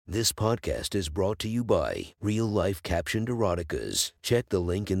This podcast is brought to you by Real Life Captioned Eroticas. Check the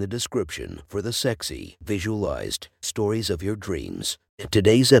link in the description for the sexy, visualized stories of your dreams.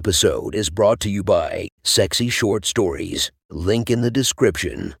 Today's episode is brought to you by Sexy Short Stories. Link in the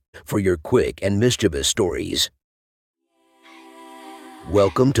description for your quick and mischievous stories.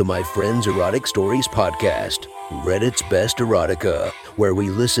 Welcome to my friend's Erotic Stories podcast, Reddit's Best Erotica, where we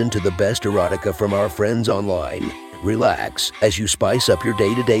listen to the best erotica from our friends online. Relax as you spice up your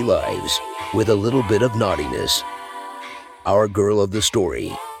day-to-day lives with a little bit of naughtiness. Our girl of the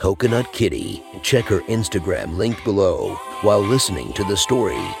story, Coconut Kitty. Check her Instagram link below while listening to the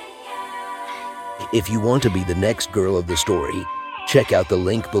story. If you want to be the next girl of the story, check out the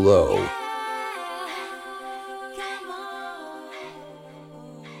link below.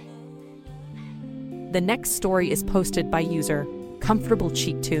 The next story is posted by user Comfortable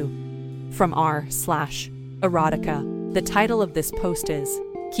Cheek 2 from r/erotica. The title of this post is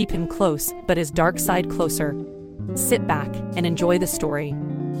Keep Him Close, but His Dark Side Closer. Sit back and enjoy the story.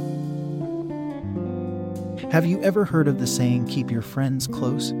 Have you ever heard of the saying, keep your friends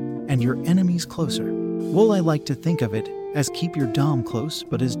close and your enemies closer? Well, I like to think of it as keep your dom close,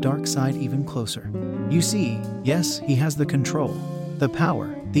 but his dark side even closer. You see, yes, he has the control, the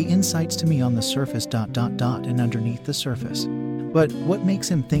power, the insights to me on the surface ... and underneath the surface. But what makes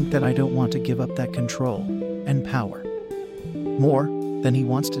him think that I don't want to give up that control and power? More than he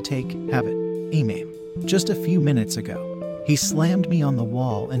wants to take, have it, aim. Just a few minutes ago, he slammed me on the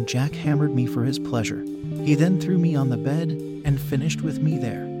wall and jackhammered me for his pleasure. He then threw me on the bed and finished with me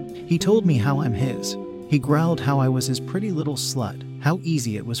there. He told me how I'm his. He growled how I was his pretty little slut, how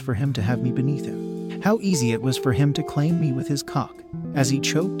easy it was for him to have me beneath him, how easy it was for him to claim me with his cock, as he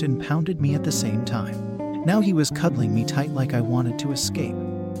choked and pounded me at the same time. Now he was cuddling me tight like I wanted to escape,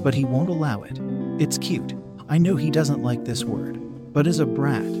 but he won't allow it. It's cute. I know he doesn't like this word, but as a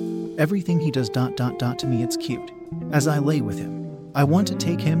brat, everything he does ... to me it's cute. As I lay with him, I want to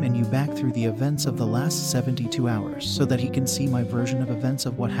take him and you back through the events of the last 72 hours so that he can see my version of events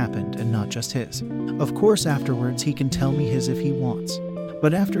of what happened and not just his. Of course, afterwards he can tell me his if he wants.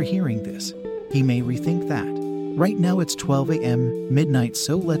 But after hearing this, he may rethink that. Right now it's 12 a.m. midnight,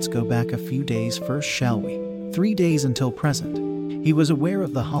 so let's go back a few days first, shall we? 3 days until present. He was aware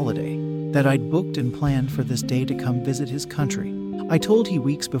of the holiday, that I'd booked and planned for this day to come visit his country. I told he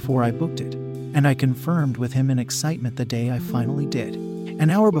weeks before I booked it, and I confirmed with him in excitement the day I finally did. An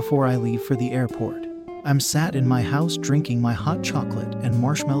hour before I leave for the airport, I'm sat in my house drinking my hot chocolate and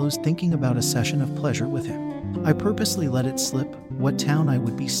marshmallows thinking about a session of pleasure with him. I purposely let it slip what town I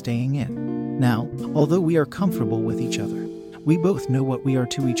would be staying in. Now, although we are comfortable with each other, we both know what we are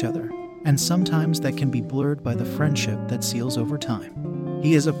to each other, and sometimes that can be blurred by the friendship that seals over time.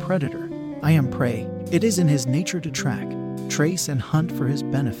 He is a predator. I am prey. It is in his nature to track, trace, and hunt for his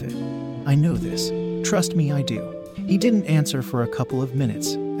benefit. I know this. Trust me, I do. He didn't answer for a couple of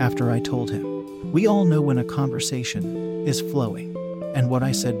minutes after I told him. We all know when a conversation is flowing, and what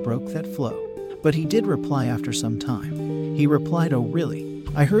I said broke that flow. But he did reply after some time. He replied, "Oh really?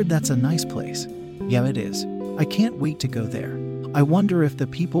 I heard that's a nice place." Yeah, it is. I can't wait to go there. I wonder if the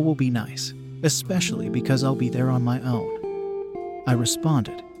people will be nice, especially because I'll be there on my own. I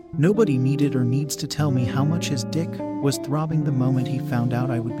responded. Nobody needed or needs to tell me how much his dick was throbbing the moment he found out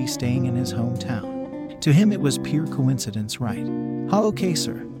I would be staying in his hometown. To him it was pure coincidence, right? Ha, okay,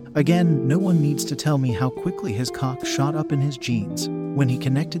 sir. Again, no one needs to tell me how quickly his cock shot up in his jeans when he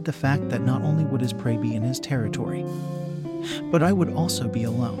connected the fact that not only would his prey be in his territory, but I would also be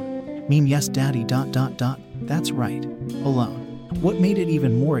alone. Meme, yes, daddy ... That's right. Alone. What made it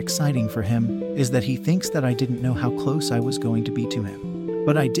even more exciting for him is that he thinks that I didn't know how close I was going to be to him.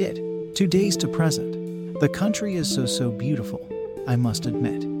 But I did. 2 days to present. The country is so beautiful, I must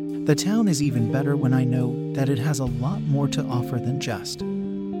admit. The town is even better when I know that it has a lot more to offer than just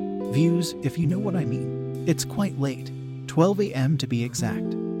views, if you know what I mean. It's quite late, 12 a.m. to be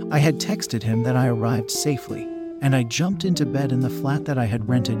exact. I had texted him that I arrived safely, and I jumped into bed in the flat that I had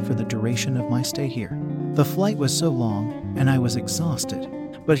rented for the duration of my stay here. The flight was so long, and I was exhausted,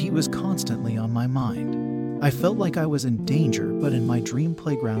 but he was constantly on my mind. I felt like I was in danger, but in my dream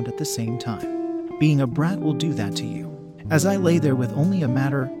playground at the same time. Being a brat will do that to you. As I lay there with only a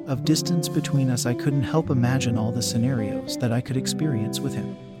matter of distance between us, I couldn't help imagine all the scenarios that I could experience with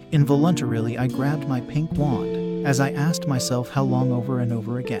him. Involuntarily, I grabbed my pink wand as I asked myself how long over and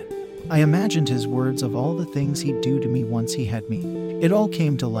over again. I imagined his words of all the things he'd do to me once he had me. It all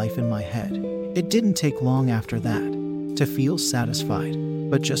came to life in my head. It didn't take long after that to feel satisfied,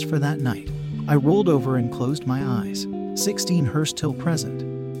 but just for that night. I rolled over and closed my eyes. 16 Hearst till present.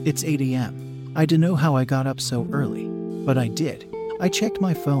 It's 8 a.m. I dunno how I got up so early, but I did. I checked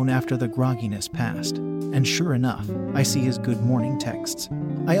my phone after the grogginess passed, and sure enough, I see his good morning texts.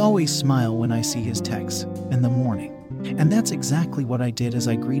 I always smile when I see his texts in the morning. And that's exactly what I did as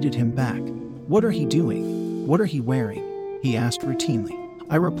I greeted him back. "What are he doing? What are he wearing?" he asked routinely.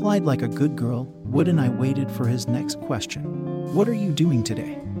 I replied like a good girl would, and I waited for his next question. "What are you doing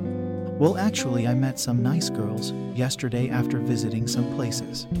today?" "Well, actually, I met some nice girls yesterday after visiting some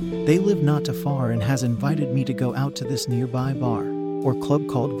places. They live not too far and has invited me to go out to this nearby bar or club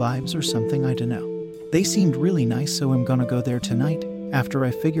called Vibes or something, I dunno. They seemed really nice, so I'm gonna go there tonight after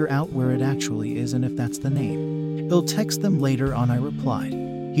I figure out where it actually is and if that's the name. I'll text them later on," I replied.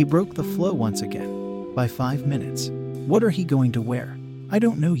 He broke the flow once again, by 5 minutes. "What are he going to wear?" "I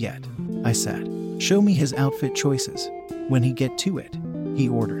don't know yet," I said. "Show me his outfit choices when he get to it," he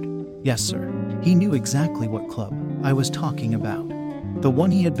ordered. Yes, sir. He knew exactly what club I was talking about. The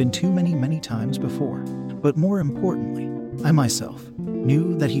one he had been to many times before. But more importantly, I myself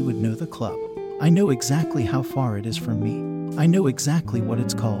knew that he would know the club. I know exactly how far it is from me. I know exactly what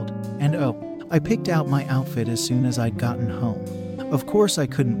it's called. And I picked out my outfit as soon as I'd gotten home. Of course, I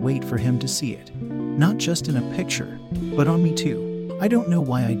couldn't wait for him to see it. Not just in a picture, but on me too. I don't know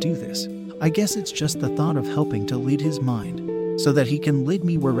why I do this. I guess it's just the thought of helping to lead his mind, so that he can lead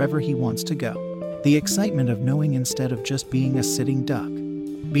me wherever he wants to go. The excitement of knowing instead of just being a sitting duck.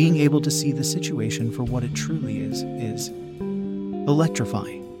 Being able to see the situation for what it truly is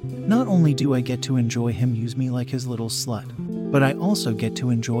electrifying. Not only do I get to enjoy him use me like his little slut, but I also get to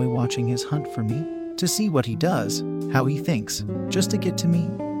enjoy watching his hunt for me, to see what he does, how he thinks, just to get to me.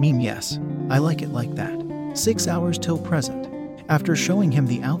 Yes, I like it like that. 6 hours till present. After showing him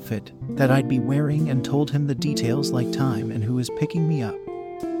the outfit that I'd be wearing and told him the details like time and who is picking me up,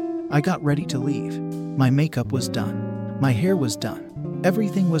 I got ready to leave. My makeup was done. My hair was done.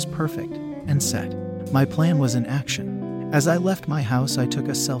 Everything was perfect and set. My plan was in action. As I left my house, I took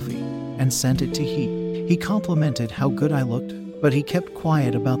a selfie and sent it to he. He complimented how good I looked, but he kept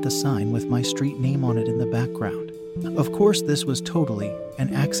quiet about the sign with my street name on it in the background. Of course, this was totally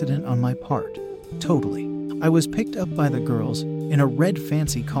an accident on my part. Totally. I was picked up by the girls in a red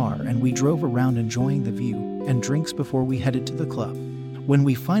fancy car, and we drove around enjoying the view and drinks before we headed to the club. When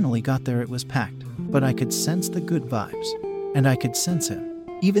we finally got there, it was packed, but I could sense the good vibes, and I could sense him.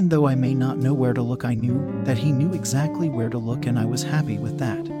 Even though I may not know where to look, I knew that he knew exactly where to look, and I was happy with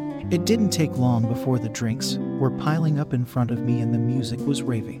that. It didn't take long before the drinks were piling up in front of me and the music was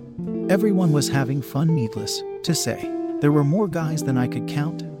raving. Everyone was having fun, needless to say. There were more guys than I could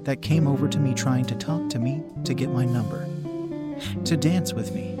count that came over to me trying to talk to me, to get my number, to dance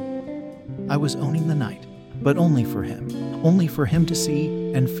with me. I was owning the night, but only for him to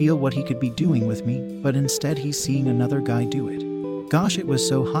see and feel what he could be doing with me, but instead he's seeing another guy do it. Gosh, it was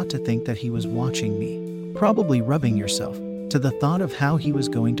so hot to think that he was watching me, probably rubbing yourself, to the thought of how he was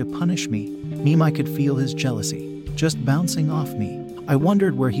going to punish me. I could feel his jealousy just bouncing off me. I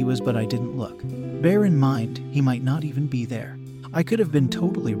wondered where he was, but I didn't look. Bear in mind, he might not even be there. I could have been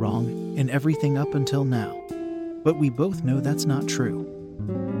totally wrong in everything up until now. But we both know that's not true,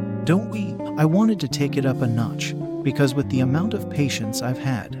 don't we? I wanted to take it up a notch, because with the amount of patience I've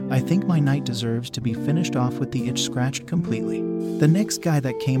had, I think my night deserves to be finished off with the itch scratched completely. The next guy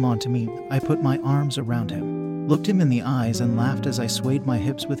that came on to me, I put my arms around him, looked him in the eyes and laughed as I swayed my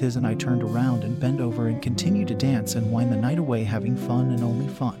hips with his, and I turned around and bent over and continued to dance and wind the night away, having fun and only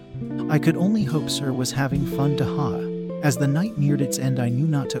fun. I could only hope Sir was having fun to ha. As the night neared its end, I knew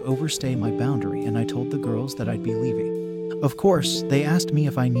not to overstay my boundary, and I told the girls that I'd be leaving. Of course, they asked me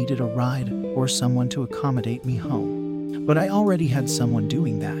if I needed a ride or someone to accommodate me home. But I already had someone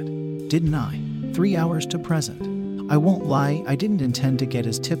doing that, didn't I? 3 hours to present. I won't lie, I didn't intend to get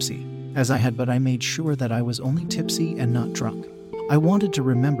as tipsy as I had, but I made sure that I was only tipsy and not drunk. I wanted to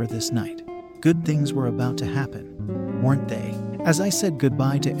remember this night. Good things were about to happen, weren't they? As I said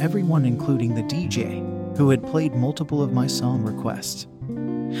goodbye to everyone, including the DJ, who had played multiple of my song requests,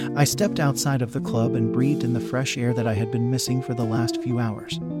 I stepped outside of the club and breathed in the fresh air that I had been missing for the last few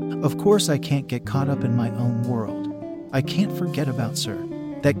hours. Of course, I can't get caught up in my own world. I can't forget about Sir.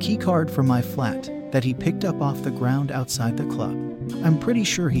 That key card from my flat that he picked up off the ground outside the club. I'm pretty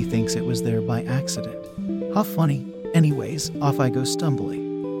sure he thinks it was there by accident. How funny. Anyways, off I go,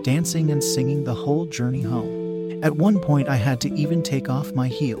 stumbling, dancing and singing the whole journey home. At one point I had to even take off my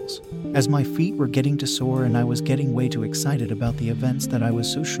heels, as my feet were getting to sore and I was getting way too excited about the events that I was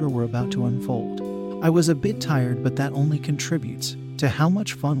so sure were about to unfold. I was a bit tired, but that only contributes to how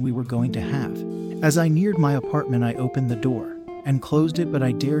much fun we were going to have. As I neared my apartment, I opened the door and closed it, but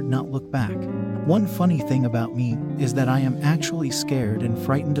I dared not look back. One funny thing about me is that I am actually scared and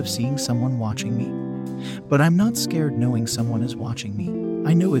frightened of seeing someone watching me. But I'm not scared knowing someone is watching me.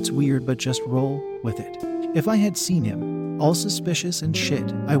 I know it's weird, but just roll with it. If I had seen him, all suspicious and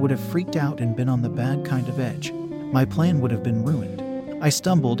shit, I would have freaked out and been on the bad kind of edge. My plan would have been ruined. I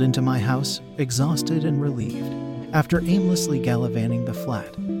stumbled into my house, exhausted and relieved. After aimlessly gallivanting the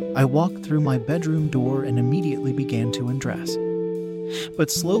flat, I walked through my bedroom door and immediately began to undress.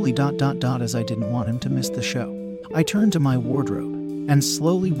 But slowly ... as I didn't want him to miss the show. I turned to my wardrobe and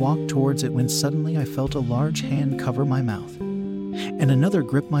slowly walked towards it when suddenly I felt a large hand cover my mouth and another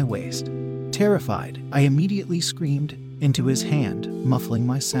grip my waist. Terrified, I immediately screamed into his hand, muffling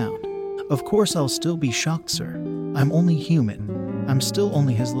my sound. Of course I'll still be shocked, sir. I'm only human. I'm still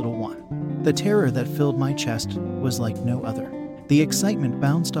only his little one. The terror that filled my chest was like no other. The excitement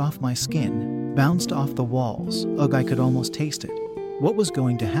bounced off my skin, bounced off the walls. Ugh, I could almost taste it. What was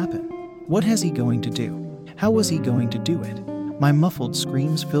going to happen? What has he going to do? How was he going to do it? My muffled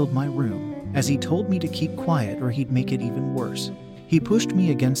screams filled my room as he told me to keep quiet or he'd make it even worse. He pushed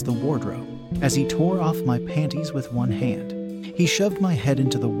me against the wardrobe as he tore off my panties with one hand. He shoved my head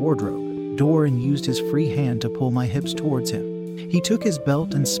into the wardrobe door and used his free hand to pull my hips towards him. He took his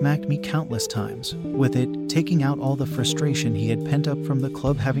belt and smacked me countless times with it, taking out all the frustration he had pent up from the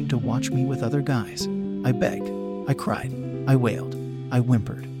club having to watch me with other guys. I begged. I cried. I wailed. I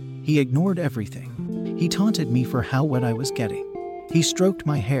whimpered. He ignored everything. He taunted me for how wet I was getting. He stroked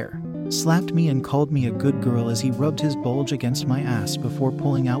my hair, slapped me and called me a good girl as he rubbed his bulge against my ass before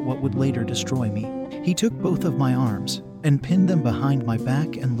pulling out what would later destroy me. He took both of my arms and pinned them behind my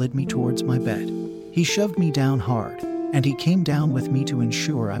back and led me towards my bed. He shoved me down hard, and he came down with me to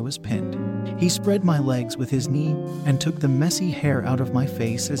ensure I was pinned. He spread my legs with his knee and took the messy hair out of my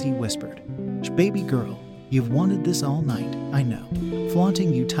face as he whispered, "Baby girl, you've wanted this all night, I know.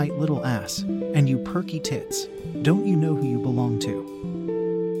 Flaunting you tight little ass, and you perky tits. Don't you know who you belong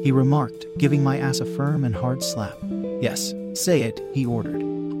to?" He remarked, giving my ass a firm and hard slap. "Yes, say it," he ordered.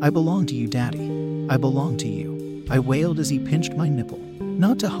 "I belong to you, daddy. I belong to you." I wailed as he pinched my nipple.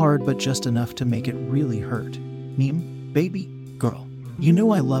 Not too hard, but just enough to make it really hurt. "Neem, baby girl, you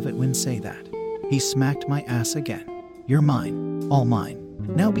know I love it when say that." He smacked my ass again. "You're mine, all mine.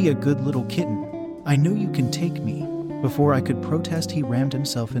 Now be a good little kitten. I know you can take me." Before I could protest, he rammed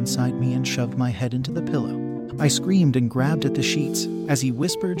himself inside me and shoved my head into the pillow. I screamed and grabbed at the sheets as he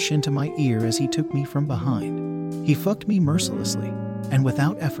whispered shh into my ear as he took me from behind. He fucked me mercilessly and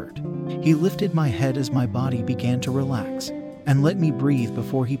without effort. He lifted my head as my body began to relax and let me breathe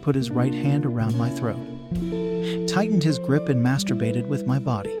before he put his right hand around my throat, tightened his grip and masturbated with my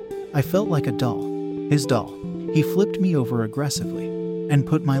body. I felt like a doll, his doll. He flipped me over aggressively and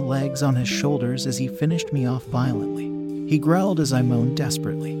put my legs on his shoulders as he finished me off violently. He growled as I moaned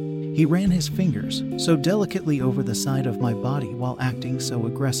desperately. He ran his fingers so delicately over the side of my body while acting so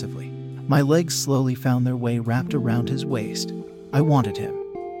aggressively. My legs slowly found their way wrapped around his waist. I wanted him,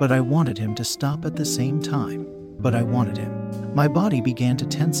 but I wanted him to stop at the same time. But I wanted him. My body began to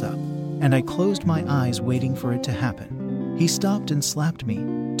tense up, and I closed my eyes waiting for it to happen. He stopped and slapped me,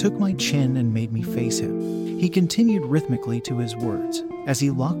 took my chin and made me face him. He continued rhythmically to his words as he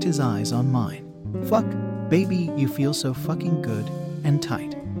locked his eyes on mine. "Fuck, baby, you feel so fucking good and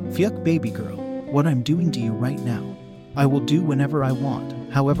tight. Fuck, baby girl, what I'm doing to you right now, I will do whenever I want,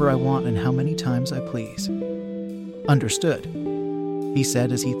 however I want, and how many times I please." "Understood," he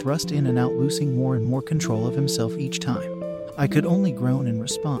said as he thrust in and out, losing more and more control of himself each time. I could only groan in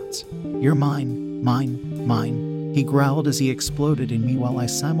response. "You're mine, mine, mine," he growled as he exploded in me while I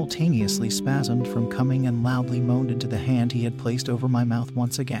simultaneously spasmed from coming and loudly moaned into the hand he had placed over my mouth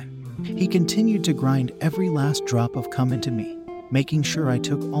once again. He continued to grind every last drop of cum into me, making sure I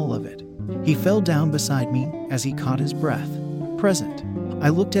took all of it. He fell down beside me as he caught his breath. Present. I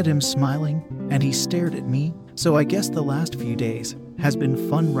looked at him smiling, and he stared at me. "So I guess the last few days has been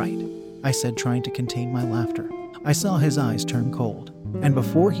fun, right?" I said, trying to contain my laughter. I saw his eyes turn cold, and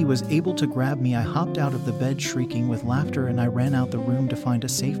before he was able to grab me, I hopped out of the bed shrieking with laughter and I ran out the room to find a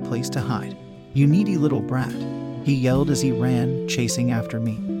safe place to hide. "You needy little brat," he yelled as he ran, chasing after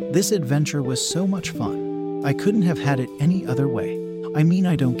me. This adventure was so much fun. I couldn't have had it any other way. I mean,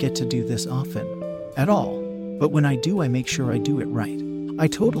 I don't get to do this often at all, but when I do, I make sure I do it right. I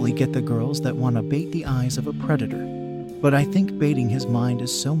totally get the girls that want to bait the eyes of a predator, but I think baiting his mind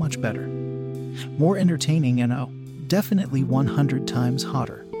is so much better, more entertaining, and definitely 100 times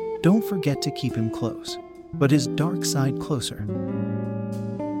hotter. Don't forget to keep him close, but his dark side closer.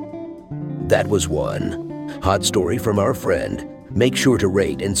 That was one hot story from our friend. Make sure to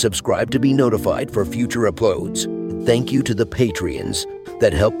rate and subscribe to be notified for future uploads. Thank you to the Patreons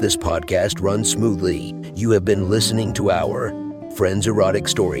that help this podcast run smoothly. You have been listening to our Friends Erotic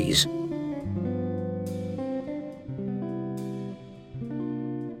Stories.